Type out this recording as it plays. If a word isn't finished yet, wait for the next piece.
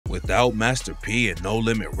Without Master P and No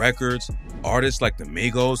Limit Records, artists like the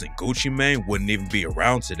Migos and Gucci Mane wouldn't even be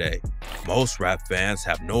around today. Most rap fans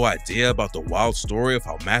have no idea about the wild story of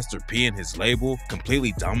how Master P and his label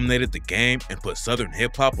completely dominated the game and put Southern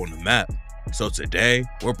hip-hop on the map. So today,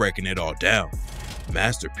 we're breaking it all down.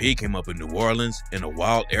 Master P came up in New Orleans in a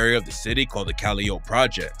wild area of the city called the Calliope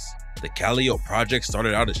Projects. The Calliope Projects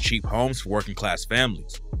started out as cheap homes for working class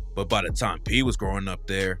families, but by the time P was growing up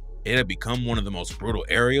there, it had become one of the most brutal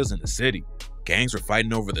areas in the city. Gangs were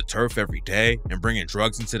fighting over the turf every day and bringing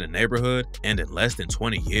drugs into the neighborhood, and in less than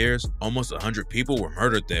 20 years, almost 100 people were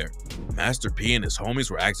murdered there. Master P and his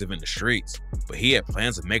homies were active in the streets, but he had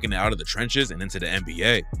plans of making it out of the trenches and into the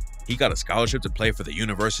NBA. He got a scholarship to play for the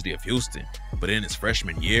University of Houston, but in his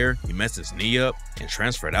freshman year, he messed his knee up and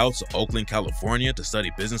transferred out to Oakland, California to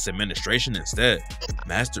study business administration instead.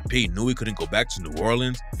 Master P knew he couldn't go back to New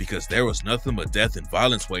Orleans because there was nothing but death and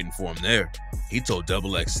violence waiting for him there. He told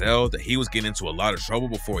XXL that he was getting into a lot of trouble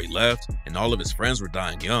before he left and all of his friends were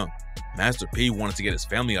dying young. Master P wanted to get his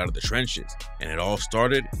family out of the trenches, and it all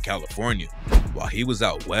started in California. While he was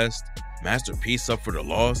out west, Master P suffered a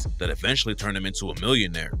loss that eventually turned him into a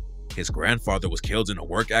millionaire. His grandfather was killed in a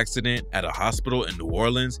work accident at a hospital in New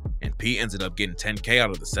Orleans, and P ended up getting $10K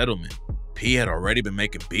out of the settlement. P had already been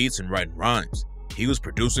making beats and writing rhymes. He was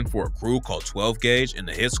producing for a crew called 12 Gauge and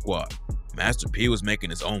the Hit Squad. Master P was making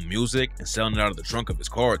his own music and selling it out of the trunk of his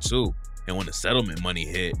car too, and when the settlement money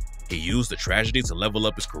hit, he used the tragedy to level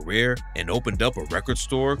up his career and opened up a record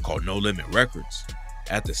store called No Limit Records.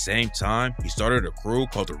 At the same time, he started a crew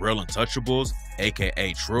called the Real Untouchables,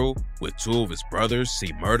 aka True, with two of his brothers, C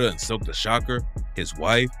Murda and Silk the Shocker, his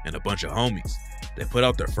wife, and a bunch of homies. They put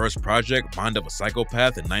out their first project, Mind of a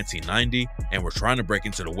Psychopath, in 1990 and were trying to break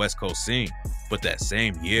into the West Coast scene. But that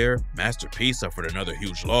same year, Master P suffered another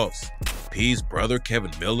huge loss. P's brother,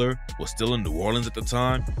 Kevin Miller, was still in New Orleans at the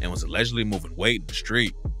time and was allegedly moving weight in the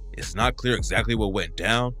street. It's not clear exactly what went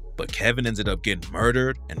down, but Kevin ended up getting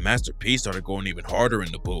murdered and Master P started going even harder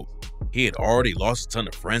in the booth. He had already lost a ton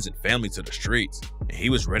of friends and family to the streets, and he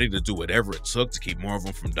was ready to do whatever it took to keep more of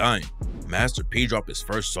them from dying. Master P dropped his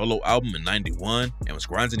first solo album in '91 and was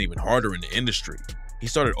grinding even harder in the industry. He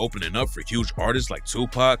started opening up for huge artists like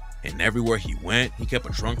Tupac, and everywhere he went, he kept a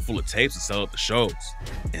trunk full of tapes to sell at the shows.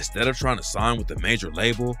 Instead of trying to sign with a major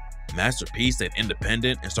label, Master P stayed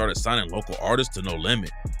independent and started signing local artists to No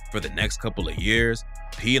Limit. For the next couple of years,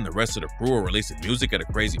 P and the rest of the crew were releasing music at a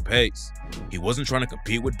crazy pace. He wasn't trying to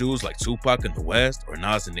compete with dudes like Tupac in the West or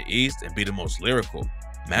Nas in the East and be the most lyrical.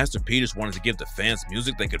 Master P just wanted to give the fans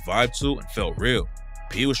music they could vibe to and felt real.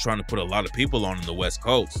 P was trying to put a lot of people on in the West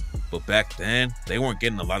Coast, but back then, they weren't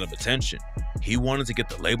getting a lot of attention. He wanted to get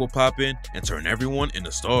the label poppin' and turn everyone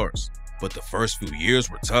into stars. But the first few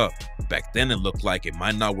years were tough. Back then it looked like it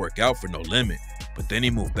might not work out for No Limit, but then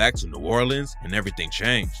he moved back to New Orleans and everything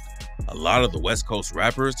changed. A lot of the West Coast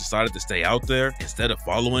rappers decided to stay out there instead of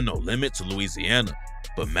following No Limit to Louisiana.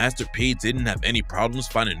 But Master P didn't have any problems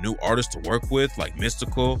finding new artists to work with like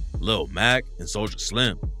Mystical, Lil Mac, and Soulja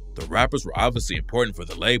Slim. The rappers were obviously important for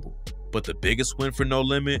the label, but the biggest win for No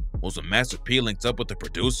Limit was when Master P linked up with a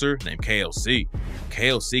producer named KLC.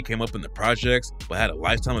 KLC came up in the projects, but had a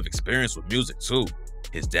lifetime of experience with music too.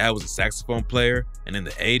 His dad was a saxophone player, and in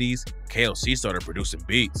the 80s, KLC started producing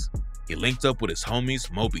beats. He linked up with his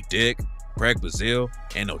homies Moby Dick, Craig Bazile,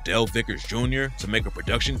 and Odell Vickers Jr. to make a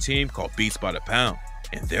production team called Beats by the Pound,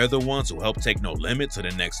 and they're the ones who helped take No Limit to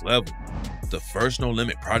the next level. The first No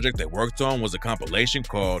Limit project they worked on was a compilation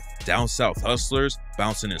called Down South Hustlers,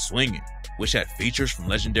 Bouncing and Swinging, which had features from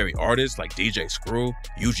legendary artists like DJ Screw,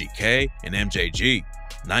 UGK, and MJG.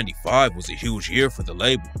 95 was a huge year for the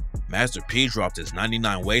label. Master P dropped his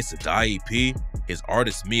 99 Ways to Die EP, his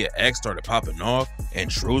artist Mia X started popping off, and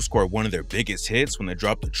True scored one of their biggest hits when they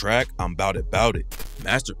dropped the track I'm Bout It Bout It.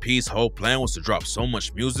 Master P's whole plan was to drop so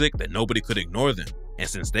much music that nobody could ignore them. And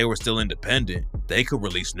since they were still independent, they could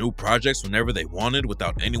release new projects whenever they wanted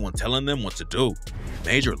without anyone telling them what to do.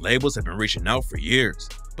 Major labels have been reaching out for years,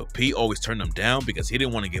 but P always turned them down because he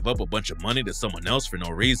didn't want to give up a bunch of money to someone else for no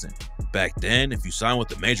reason. Back then, if you signed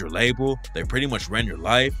with a major label, they pretty much ran your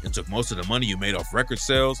life and took most of the money you made off record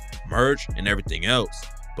sales, merch, and everything else.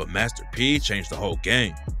 But Master P changed the whole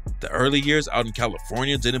game. The early years out in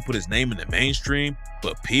California didn't put his name in the mainstream,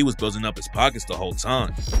 but P was building up his pockets the whole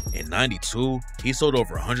time. In '92, he sold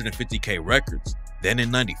over 150K records. Then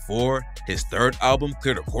in '94, his third album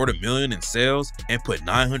cleared $250,000 in sales and put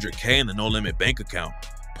 $900K in the No Limit bank account.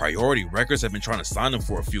 Priority Records have been trying to sign him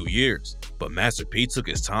for a few years, but Master P took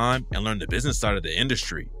his time and learned the business side of the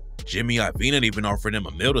industry. Jimmy Iovine had even offered him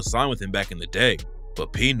 $1 million to sign with him back in the day,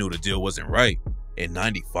 but P knew the deal wasn't right. In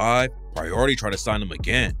 '95, Priority tried to sign him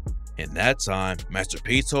again. In that time, Master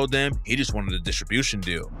P told them he just wanted a distribution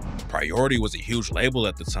deal. Priority was a huge label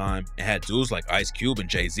at the time and had dudes like Ice Cube and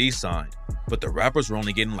Jay-Z signed, but the rappers were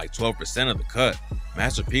only getting like 12% of the cut.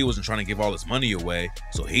 Master P wasn't trying to give all his money away,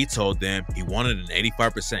 so he told them he wanted an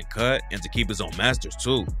 85% cut and to keep his own masters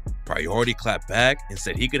too. Priority clapped back and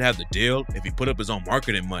said he could have the deal if he put up his own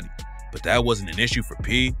marketing money, but that wasn't an issue for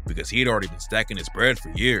P because he had already been stacking his bread for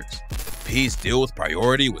years. P's deal with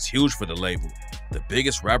Priority was huge for the label. The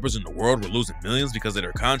biggest rappers in the world were losing millions because of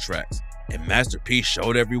their contracts, and Master P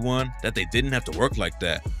showed everyone that they didn't have to work like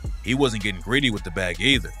that. He wasn't getting greedy with the bag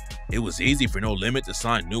either. It was easy for No Limit to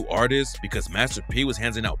sign new artists because Master P was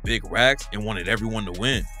handing out big racks and wanted everyone to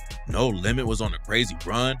win. No Limit was on a crazy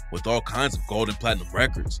run with all kinds of gold and platinum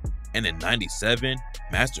records, and in '97,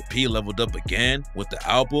 Master P leveled up again with the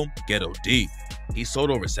album Ghetto Deep. He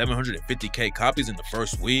sold over 750,000 copies in the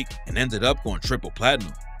first week and ended up going triple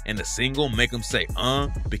platinum, and the single Make 'Em Say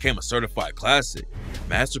became a certified classic.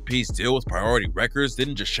 Master P's deal with Priority Records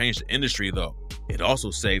didn't just change the industry though, it also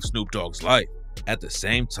saved Snoop Dogg's life. At the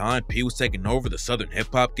same time P was taking over the southern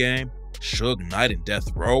hip-hop game, Suge Knight and Death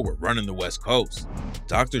Row were running the West Coast.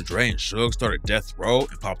 Dr. Dre and Suge started Death Row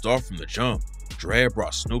and popped off from the jump. Dre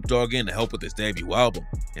brought Snoop Dogg in to help with his debut album,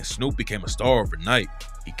 and Snoop became a star overnight.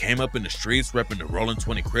 He came up in the streets repping the Rollin'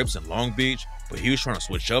 20 Crips in Long Beach, but he was trying to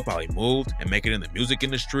switch up how he moved and make it in the music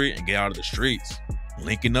industry and get out of the streets.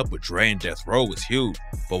 Linking up with Dre and Death Row was huge,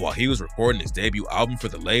 but while he was recording his debut album for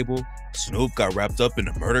the label, Snoop got wrapped up in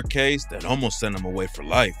a murder case that almost sent him away for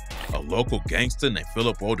life. A local gangster named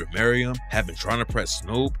Philip Merriam had been trying to press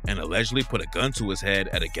Snoop and allegedly put a gun to his head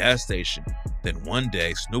at a gas station. Then one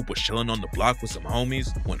day, Snoop was chilling on the block with some homies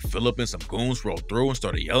when Philip and some goons rolled through and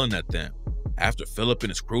started yelling at them. After Philip and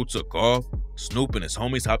his crew took off, Snoop and his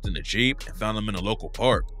homies hopped in the Jeep and found them in a local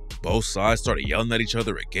park. Both sides started yelling at each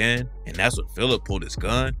other again, and that's when Philip pulled his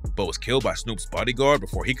gun, but was killed by Snoop's bodyguard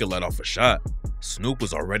before he could let off a shot. Snoop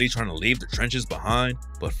was already trying to leave the trenches behind,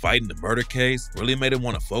 but fighting the murder case really made him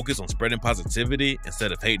want to focus on spreading positivity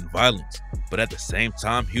instead of hate and violence. But at the same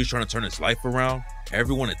time he was trying to turn his life around,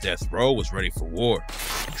 everyone at Death Row was ready for war.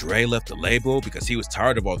 Dre left the label because he was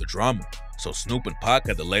tired of all the drama, so Snoop and Pac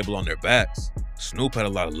had the label on their backs. Snoop had a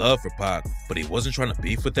lot of love for Pac, but he wasn't trying to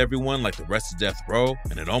beef with everyone like the rest of Death Row,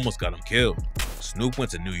 and it almost got him killed. Snoop went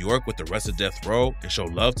to New York with the rest of Death Row and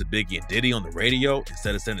showed love to Biggie and Diddy on the radio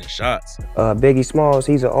instead of sending shots. Biggie Smalls,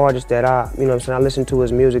 he's an artist that I listen to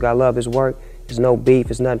his music, I love his work. There's no beef,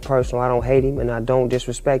 it's nothing personal. I don't hate him and I don't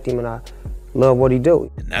disrespect him and I love what he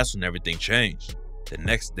do. And that's when everything changed. The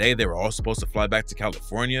next day, they were all supposed to fly back to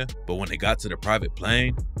California, but when they got to their private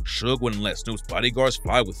plane, Suge wouldn't let Snoop's bodyguards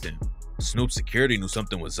fly with him. Snoop's security knew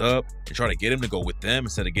something was up and tried to get him to go with them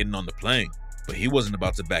instead of getting on the plane, but he wasn't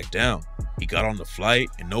about to back down. He got on the flight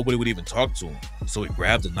and nobody would even talk to him, so he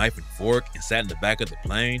grabbed a knife and fork and sat in the back of the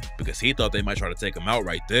plane because he thought they might try to take him out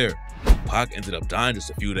right there. Pac ended up dying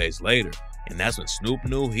just a few days later, and that's when Snoop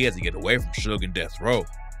knew he had to get away from Suge and Death Row.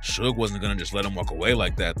 Suge wasn't gonna just let him walk away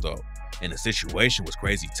like that though, and the situation was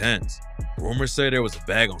crazy tense. Rumors say there was a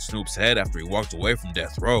bag on Snoop's head after he walked away from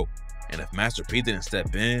Death Row, and if Master P didn't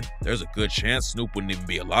step in, there's a good chance Snoop wouldn't even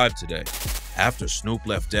be alive today. After Snoop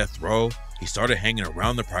left Death Row, he started hanging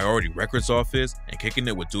around the Priority Records office and kicking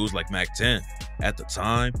it with dudes like Mac 10. At the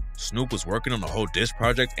time, Snoop was working on a whole diss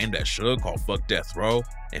project aimed at Suge called Fuck Death Row,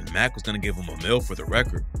 and Mac was gonna give him a mill for the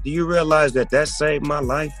record. Do you realize that saved my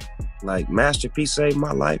life? Like Master P saved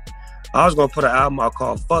my life? I was gonna put an album out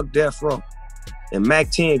called Fuck Death Row, and Mac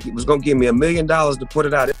 10 was gonna give me $1 million to put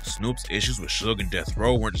it out. Snoop's issues with Suge and Death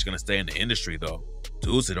Row weren't just gonna stay in the industry though.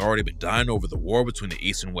 Dudes had already been dying over the war between the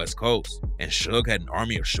East and West Coast, and Suge had an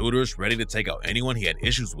army of shooters ready to take out anyone he had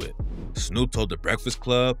issues with. Snoop told the Breakfast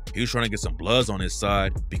Club he was trying to get some Bloods on his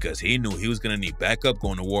side because he knew he was gonna need backup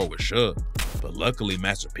going to war with Suge. But luckily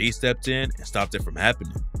Master P stepped in and stopped it from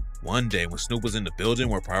happening. One day when Snoop was in the building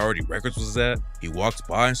where Priority Records was at, he walked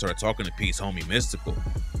by and started talking to P's homie Mystical.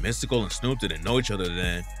 Mystical and Snoop didn't know each other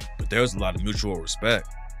then, but there was a lot of mutual respect.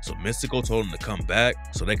 So Mystical told him to come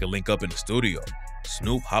back so they could link up in the studio.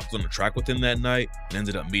 Snoop hopped on the track with him that night and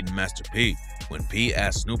ended up meeting Master P. When P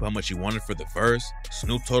asked Snoop how much he wanted for the verse,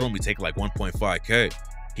 Snoop told him he'd take like 1.5K.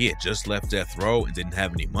 He had just left Death Row and didn't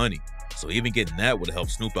have any money, so even getting that would have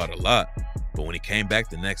helped Snoop out a lot. But when he came back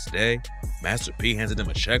the next day, Master P handed him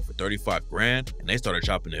a check for 35 grand and they started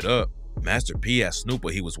chopping it up. Master P asked Snoop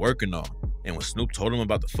what he was working on, and when Snoop told him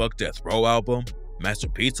about the Fuck Death Row album, Master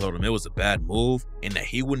P told him it was a bad move and that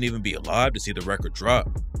he wouldn't even be alive to see the record drop.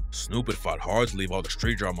 Snoop had fought hard to leave all the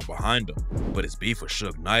street drama behind him, but his beef with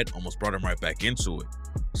Suge Knight almost brought him right back into it.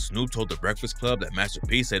 Snoop told the Breakfast Club that Master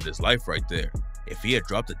P saved his life right there. If he had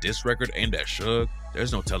dropped a diss record aimed at Suge,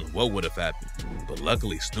 there's no telling what would have happened. But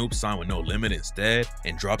luckily Snoop signed with No Limit instead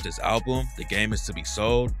and dropped his album, The Game Is To Be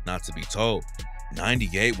Sold, Not To Be Told.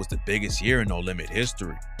 98 was the biggest year in No Limit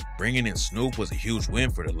history. Bringing in Snoop was a huge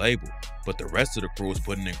win for the label, but the rest of the crew was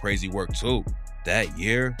putting in crazy work too. That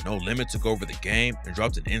year, No Limit took over the game and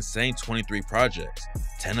dropped an insane 23 projects.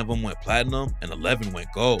 10 of them went platinum and 11 went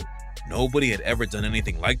gold. Nobody had ever done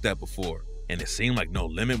anything like that before, and it seemed like No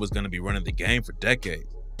Limit was going to be running the game for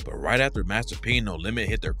decades. But right after Master P and No Limit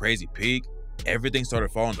hit their crazy peak, everything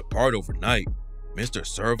started falling apart overnight. Mr.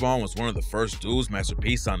 Serv-On was one of the first dudes Master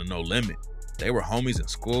P signed to No Limit. They were homies in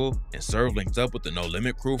school, and Serv linked up with the No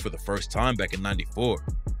Limit crew for the first time back in '94.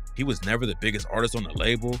 He was never the biggest artist on the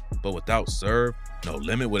label, but without Serv, No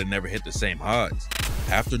Limit would have never hit the same highs.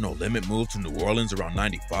 After No Limit moved to New Orleans around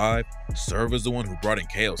 '95, Serv is the one who brought in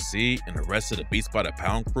KLC and the rest of the Beats by the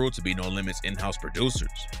Pound crew to be No Limit's in-house producers.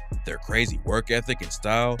 Their crazy work ethic and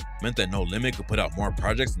style meant that No Limit could put out more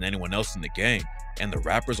projects than anyone else in the game, and the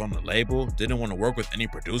rappers on the label didn't want to work with any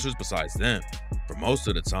producers besides them. For most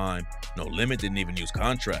of the time, No Limit didn't even use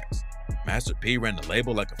contracts. Master P ran the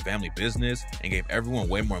label like a family business and gave everyone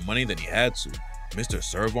way more money than he had to. Mr.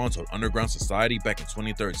 Serv-On told Underground Society back in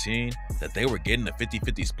 2013 that they were getting a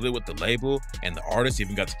 50-50 split with the label, and the artists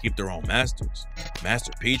even got to keep their own masters.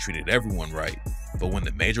 Master P treated everyone right, but when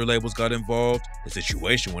the major labels got involved, the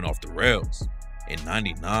situation went off the rails. In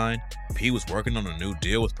 '99, P was working on a new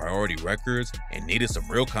deal with Priority Records and needed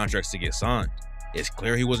some real contracts to get signed. It's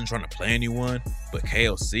clear he wasn't trying to play anyone, but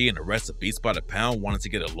KLC and the rest of Beats by the Pound wanted to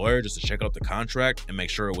get a lawyer just to check out the contract and make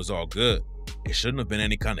sure it was all good. It shouldn't have been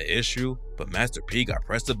any kind of issue, but Master P got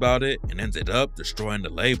pressed about it and ended up destroying the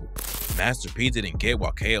label. Master P didn't get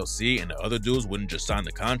why KLC and the other dudes wouldn't just sign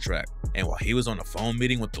the contract, and while he was on a phone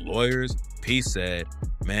meeting with the lawyers, P said,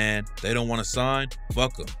 "Man, they don't want to sign?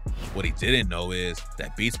 Fuck them." What he didn't know is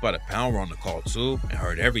that Beats by the Pound were on the call too and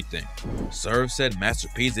heard everything. Serv said Master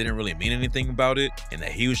P didn't really mean anything about it and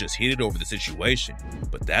that he was just heated over the situation,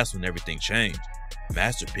 but that's when everything changed.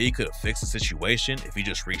 Master P could have fixed the situation if he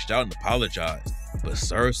just reached out and apologized, but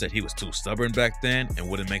Serv said he was too stubborn back then and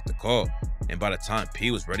wouldn't make the call. And by the time P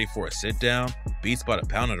was ready for a sit down, Beats by the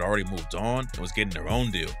Pound had already moved on and was getting their own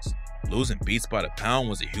deals. Losing Beats by the Pound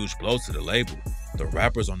was a huge blow to the label. The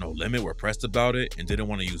rappers on No Limit were pressed about it and didn't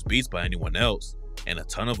want to use beats by anyone else, and a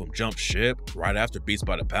ton of them jumped ship right after Beats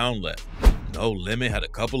by the Pound left. No Limit had a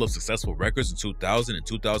couple of successful records in 2000 and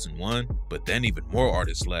 2001, but then even more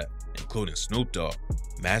artists left, including Snoop Dogg.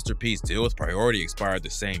 Master P's deal with Priority expired the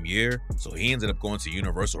same year, so he ended up going to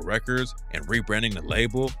Universal Records and rebranding the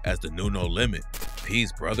label as the new No Limit.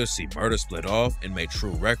 P's brother C Murder split off and made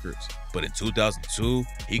True Records, but in 2002,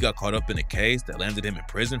 he got caught up in a case that landed him in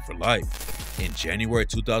prison for life. In January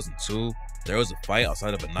 2002, there was a fight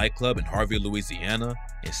outside of a nightclub in Harvey, Louisiana,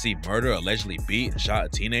 and C Murder allegedly beat and shot a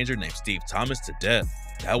teenager named Steve Thomas to death.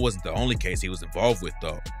 That wasn't the only case he was involved with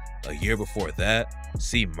though. A year before that,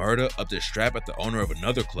 C Murder upped his strap at the owner of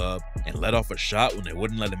another club and let off a shot when they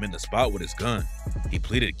wouldn't let him in the spot with his gun. He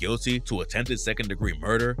pleaded guilty to attempted second-degree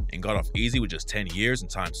murder and got off easy with just 10 years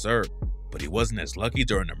and time served. But he wasn't as lucky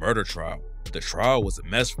during the murder trial. The trial was a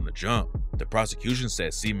mess from the jump. The prosecution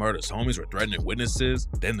said C Murder's homies were threatening witnesses,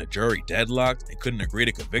 then the jury deadlocked and couldn't agree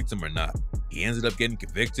to convict him or not. He ended up getting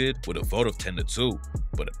convicted with a vote of 10-2,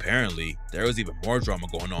 but apparently there was even more drama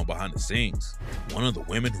going on behind the scenes. One of the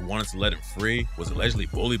women who wanted to let him free was allegedly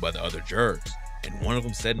bullied by the other jurors, and one of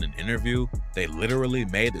them said in an interview they literally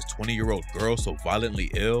made this 20-year-old girl so violently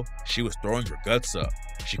ill she was throwing her guts up.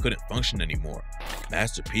 She couldn't function anymore.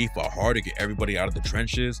 Master P fought hard to get everybody out of the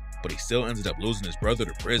trenches, but he still ended up losing his brother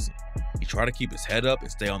to prison. He tried to keep his head up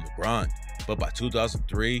and stay on the grind, but by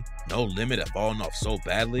 2003, No Limit had fallen off so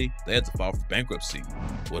badly they had to file for bankruptcy.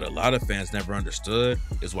 What a lot of fans never understood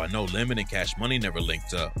is why No Limit and Cash Money never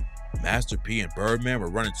linked up. Master P and Birdman were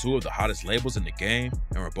running two of the hottest labels in the game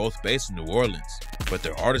and were both based in New Orleans, but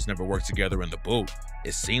their artists never worked together in the booth.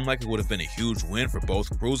 It seemed like it would have been a huge win for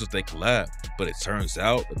both crews if they collabed, but it turns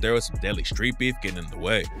out that there was some deadly street beef getting in the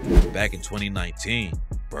way. Back in 2019,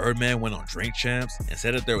 Birdman went on Drink Champs and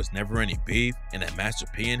said that there was never any beef and that Master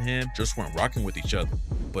P and him just weren't rocking with each other.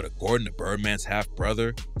 But according to Birdman's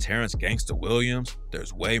half-brother, Terrence Gangsta Williams,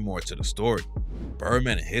 there's way more to the story.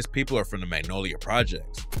 Birdman and his people are from the Magnolia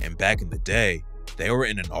Projects, and back in the day, they were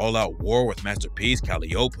in an all-out war with Master P's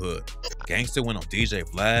Calliope hood. Gangsta went on DJ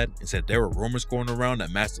Vlad and said there were rumors going around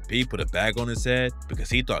that Master P put a bag on his head because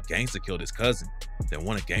he thought Gangsta killed his cousin. Then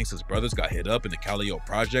one of Gangsta's brothers got hit up in the Calliope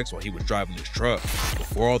Projects while he was driving his truck.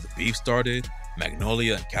 Before all the beef started,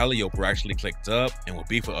 Magnolia and Calliope were actually clicked up and would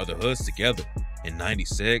beef with other hoods together. In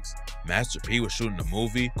 '96, Master P was shooting a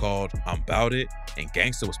movie called I'm Bout It, and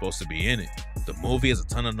Gangsta was supposed to be in it. The movie has a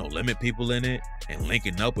ton of No Limit people in it, and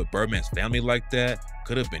linking up with Birdman's family like that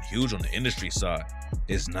could have been huge on the industry side.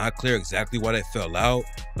 It's not clear exactly why they fell out,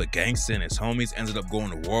 but Gangsta and his homies ended up going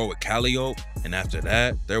to war with Calliope, and after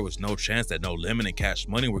that, there was no chance that No Limit and Cash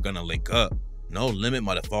Money were gonna link up. No Limit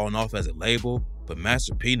might have fallen off as a label, but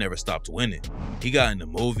Master P never stopped winning. He got into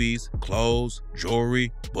movies, clothes,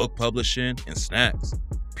 jewelry, book publishing, and snacks.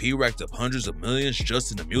 P racked up hundreds of millions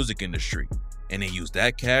just in the music industry, and he used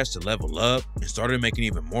that cash to level up and started making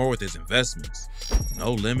even more with his investments.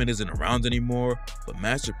 No Limit isn't around anymore, but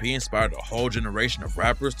Master P inspired a whole generation of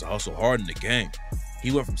rappers to hustle hard in the game.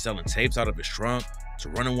 He went from selling tapes out of his trunk to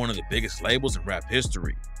running one of the biggest labels in rap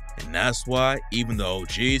history, and that's why even the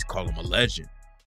OGs call him a legend.